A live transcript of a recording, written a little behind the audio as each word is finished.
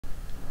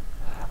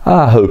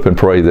I hope and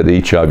pray that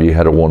each of you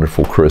had a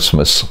wonderful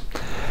Christmas.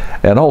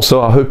 And also,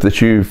 I hope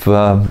that you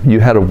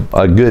had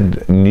a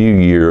good New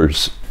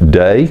Year's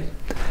Day.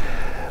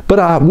 But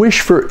I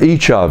wish for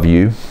each of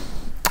you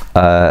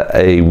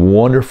a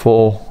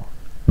wonderful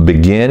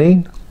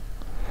beginning,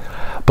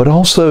 but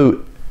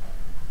also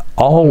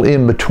all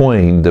in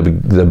between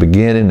the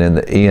beginning and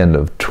the end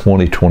of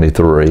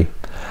 2023.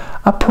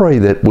 I pray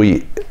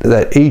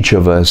that each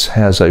of us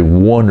has a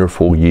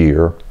wonderful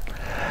year.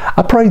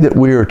 I pray that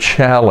we are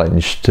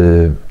challenged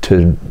to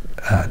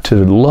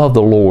love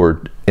the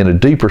Lord in a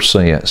deeper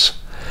sense,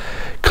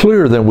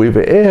 clearer than we've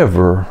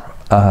ever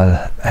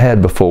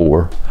had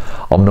before,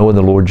 on knowing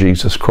the Lord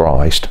Jesus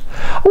Christ.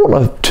 I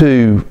want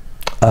to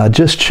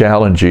just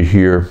challenge you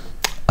here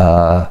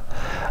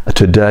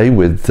today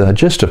with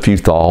just a few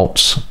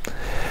thoughts.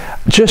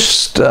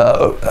 Just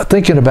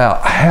thinking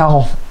about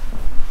how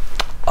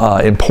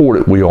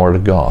important we are to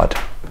God.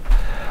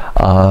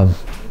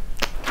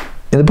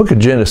 In the book of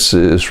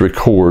Genesis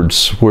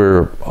records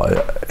where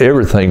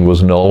everything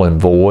was null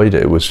and void.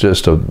 It was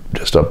just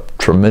a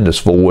tremendous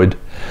void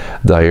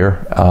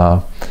there.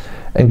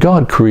 And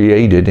God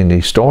created, and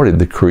He started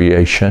the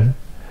creation.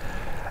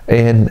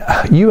 And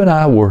you and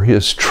I were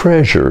His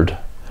treasured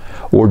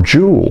or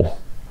jewel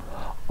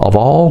of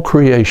all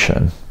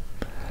creation.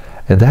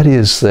 And that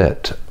is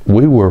that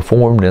we were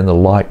formed in the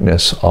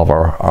likeness of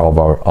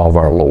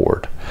our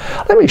Lord.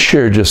 Let me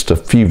share just a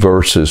few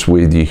verses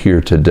with you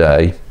here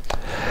today.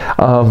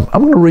 I'm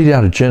going to read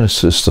out of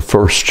Genesis, the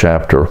first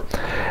chapter.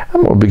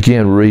 I'm going to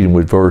begin reading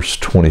with verse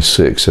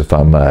 26, if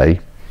I may.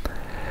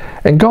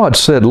 And God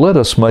said, "Let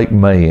us make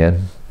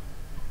man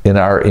in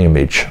our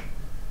image,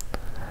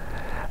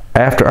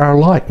 after our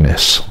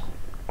likeness,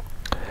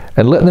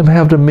 and let them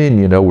have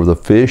dominion over the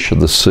fish of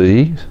the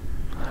sea,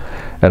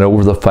 and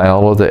over the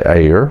fowl of the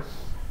air,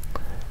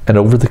 and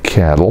over the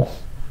cattle,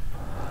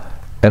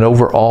 and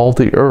over all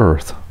the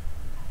earth,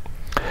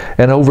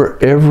 and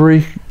over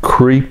every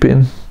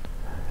creeping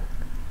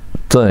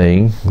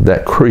thing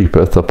that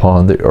creepeth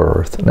upon the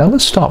earth." Now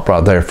let's stop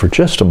right there for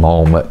just a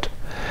moment,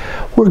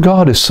 where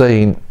God is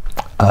saying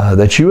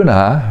that you and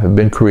I have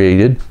been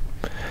created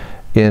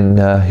in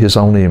His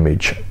own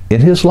image,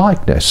 in His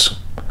likeness.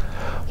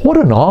 What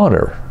an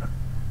honor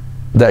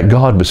that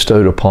God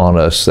bestowed upon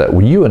us, that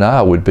you and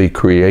I would be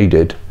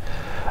created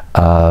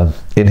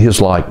in His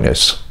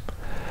likeness.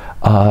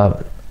 I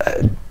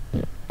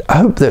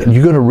hope that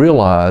you're going to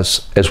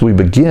realize as we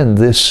begin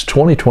this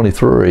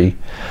 2023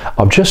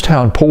 of just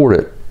how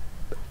important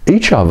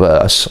each of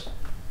us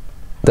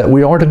that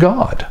we are to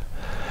God.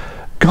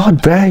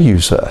 God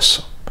values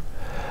us.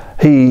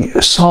 He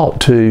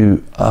sought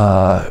to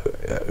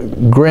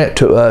grant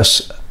to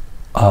us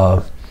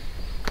all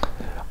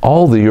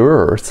the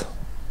earth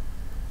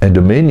and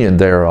dominion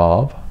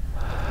thereof,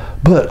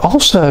 but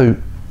also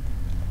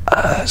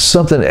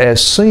something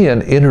as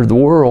sin entered the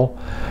world,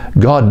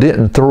 God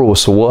didn't throw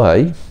us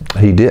away.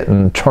 He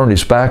didn't turn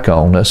His back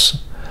on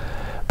us,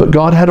 but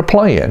God had a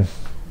plan,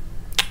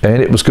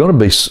 and it was going to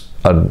be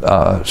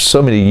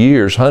so many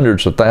years,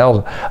 hundreds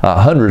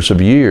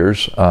of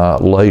years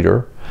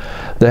later,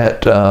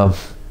 that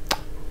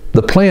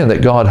the plan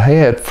that God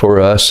had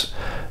for us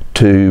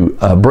to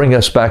bring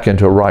us back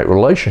into a right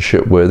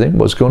relationship with Him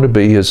was going to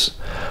be a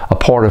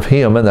part of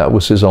Him, and that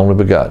was His only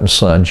begotten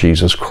Son,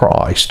 Jesus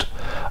Christ,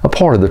 a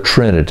part of the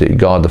Trinity,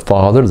 God the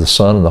Father, the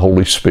Son, and the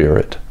Holy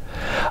Spirit.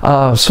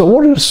 So I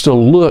wanted us to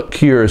look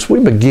here as we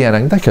begin.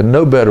 I think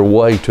no better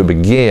way to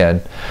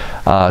begin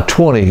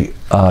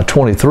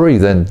 2023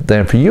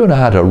 than for you and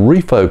I to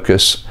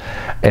refocus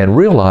and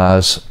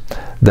realize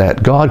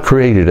that God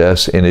created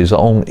us in His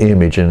own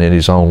image and in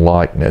His own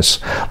likeness.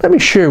 Let me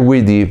share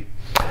with you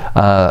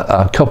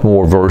a couple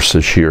more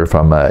verses here, if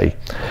I may.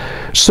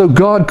 So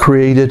God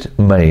created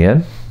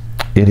man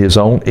in His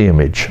own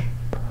image.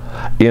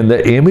 In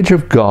the image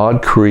of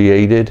God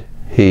created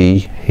He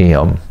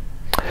him.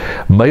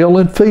 Male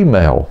and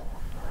female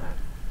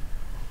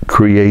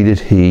created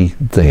He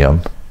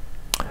them.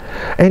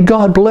 And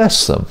God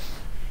blessed them.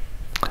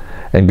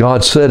 And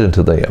God said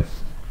unto them,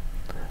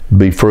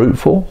 "Be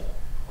fruitful,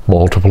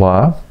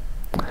 multiply,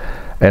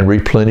 and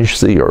replenish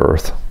the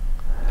earth,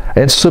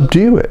 and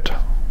subdue it,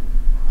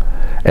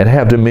 and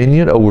have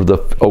dominion over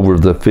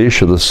the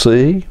fish of the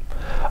sea,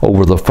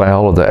 over the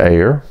fowl of the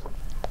air,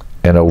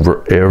 and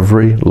over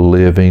every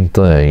living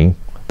thing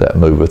that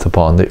moveth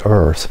upon the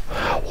earth."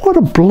 What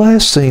a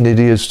blessing it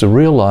is to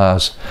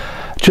realize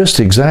just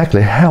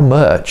exactly how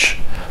much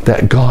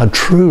that God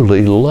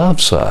truly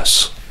loves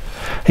us.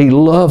 He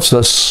loves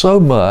us so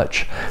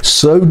much,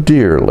 so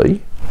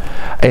dearly.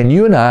 And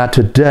you and I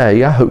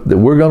today, I hope that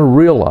we're going to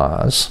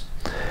realize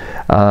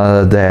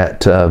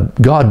that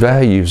God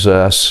values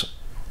us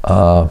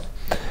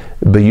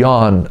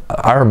beyond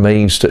our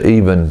means to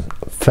even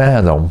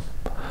fathom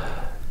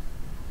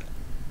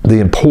the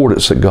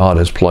importance that God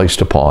has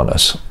placed upon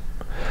us.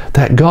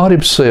 That God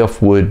Himself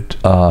would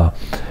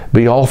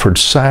be offered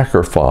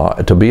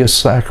sacrifice, to be a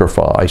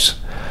sacrifice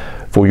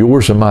for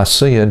yours and my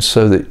sins,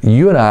 so that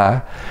you and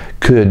I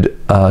could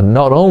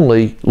not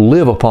only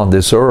live upon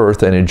this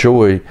earth and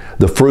enjoy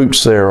the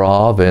fruits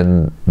thereof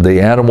and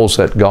the animals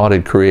that God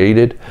had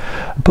created,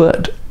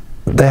 but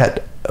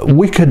that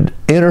we could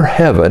enter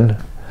heaven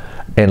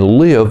and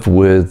live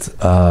with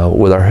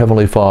our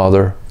Heavenly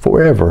Father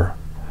forever.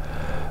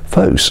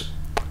 Folks,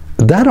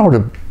 that ought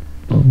to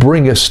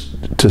bring us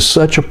to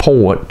such a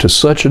point, to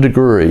such a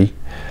degree,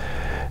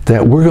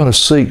 that we're going to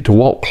seek to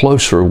walk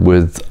closer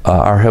with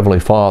our Heavenly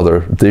Father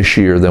this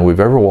year than we've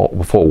ever walked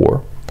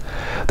before.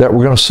 That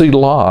we're going to see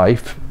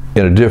life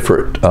in a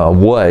different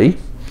way,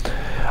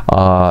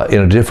 in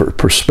a different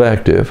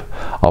perspective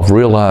of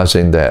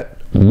realizing that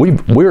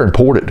we're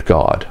important to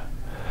God.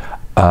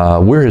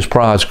 We're His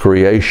prized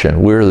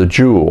creation. We're the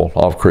jewel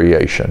of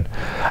creation.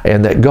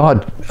 And that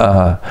God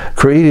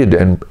created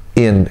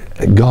in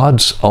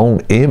God's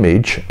own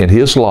image, in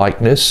His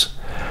likeness,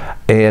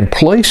 and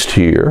placed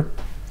here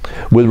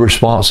with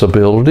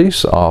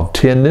responsibilities of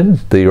tending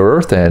the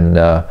earth and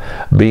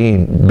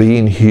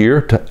being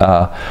here,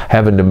 to,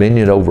 having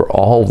dominion over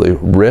all the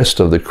rest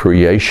of the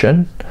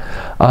creation.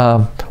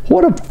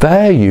 What a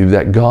value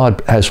that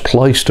God has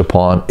placed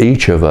upon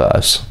each of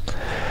us.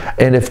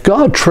 And if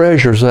God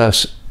treasures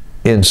us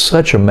in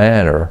such a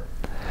manner,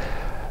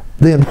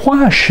 then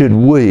why should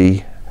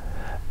we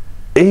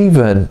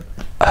even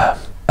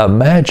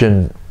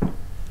imagine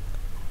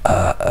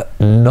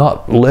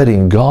not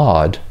letting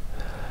God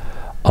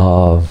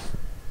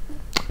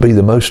be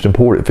the most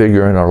important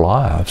figure in our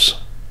lives?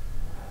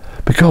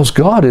 Because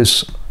God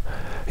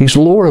He's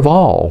Lord of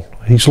all.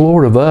 He's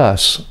Lord of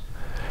us.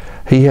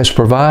 He has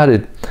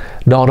provided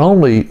not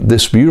only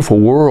this beautiful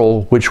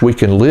world which we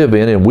can live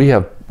in, and we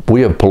have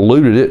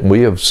polluted it, and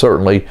we have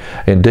certainly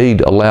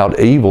indeed allowed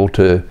evil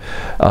to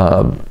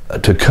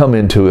come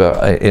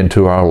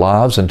into our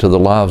lives and to the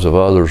lives of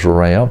others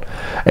around,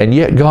 and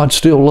yet God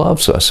still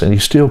loves us, and He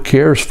still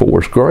cares for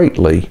us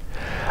greatly.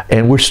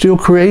 And we're still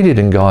created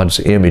in God's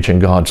image and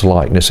God's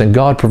likeness. And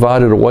God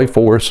provided a way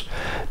for us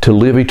to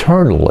live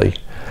eternally.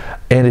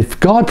 And if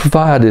God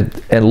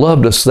provided and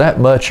loved us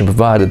that much and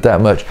provided that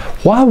much,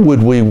 why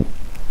would we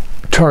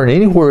turn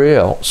anywhere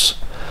else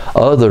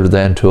other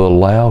than to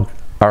allow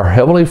our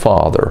Heavenly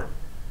Father,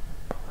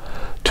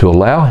 to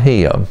allow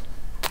Him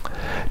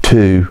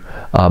to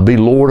be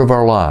Lord of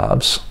our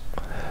lives,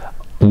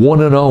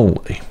 one and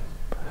only,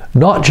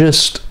 not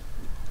just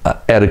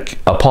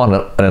upon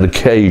an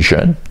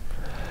occasion,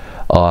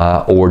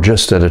 or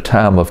just at a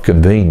time of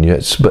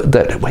convenience, but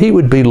that He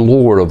would be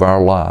Lord of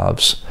our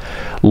lives,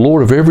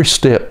 Lord of every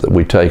step that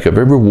we take, of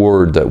every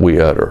word that we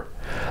utter,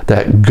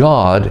 that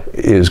God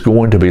is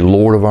going to be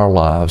Lord of our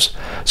lives.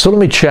 So let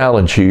me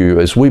challenge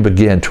you as we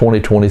begin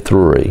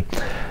 2023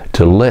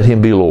 to let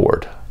Him be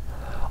Lord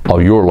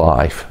of your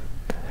life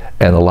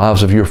and the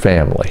lives of your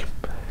family.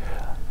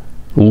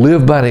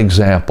 Live by an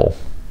example.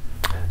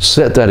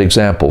 Set that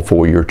example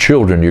for your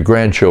children, your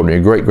grandchildren,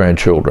 your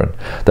great-grandchildren,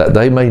 that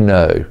they may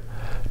know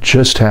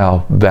just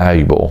how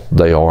valuable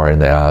they are in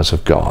the eyes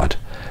of God.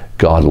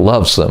 God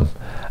loves them,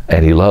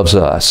 and He loves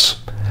us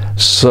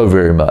so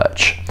very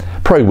much.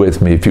 Pray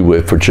with me, if you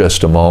would, for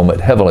just a moment.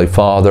 Heavenly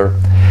Father,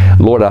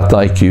 Lord, I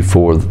thank You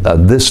for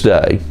this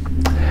day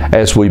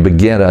as we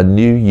begin a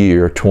new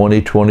year,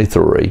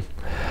 2023,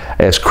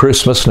 as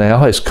Christmas now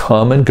has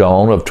come and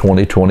gone of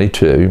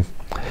 2022,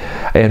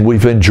 and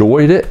we've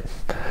enjoyed it,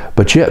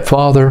 but yet,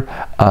 Father,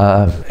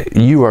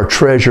 You are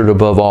treasured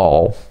above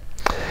all.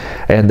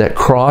 And that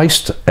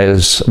Christ,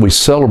 as we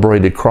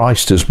celebrated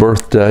Christ's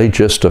birthday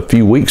just a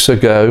few weeks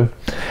ago,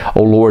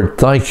 oh Lord,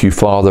 thank You,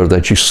 Father,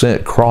 that You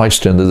sent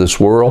Christ into this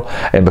world.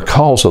 And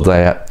because of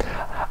that,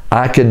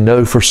 I can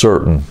know for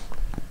certain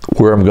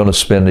where I'm going to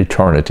spend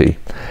eternity.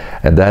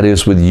 And that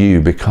is with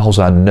You, because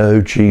I know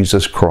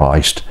Jesus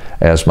Christ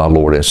as my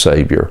Lord and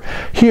Savior.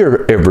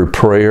 Hear every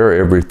prayer,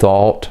 every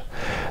thought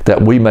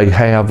that we may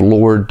have,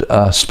 Lord.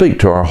 Speak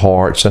to our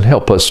hearts and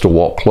help us to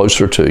walk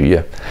closer to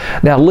You.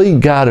 Now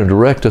lead, guide, and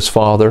direct us,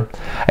 Father,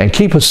 and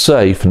keep us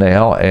safe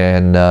now.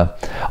 And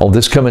on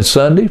this coming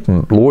Sunday,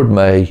 Lord,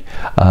 may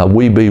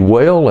we be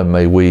well, and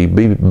may we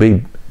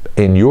be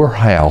in Your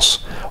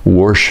house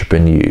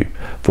worshiping You.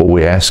 For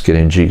we ask it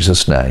in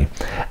Jesus' name.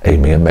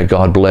 Amen. May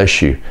God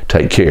bless you.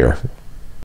 Take care.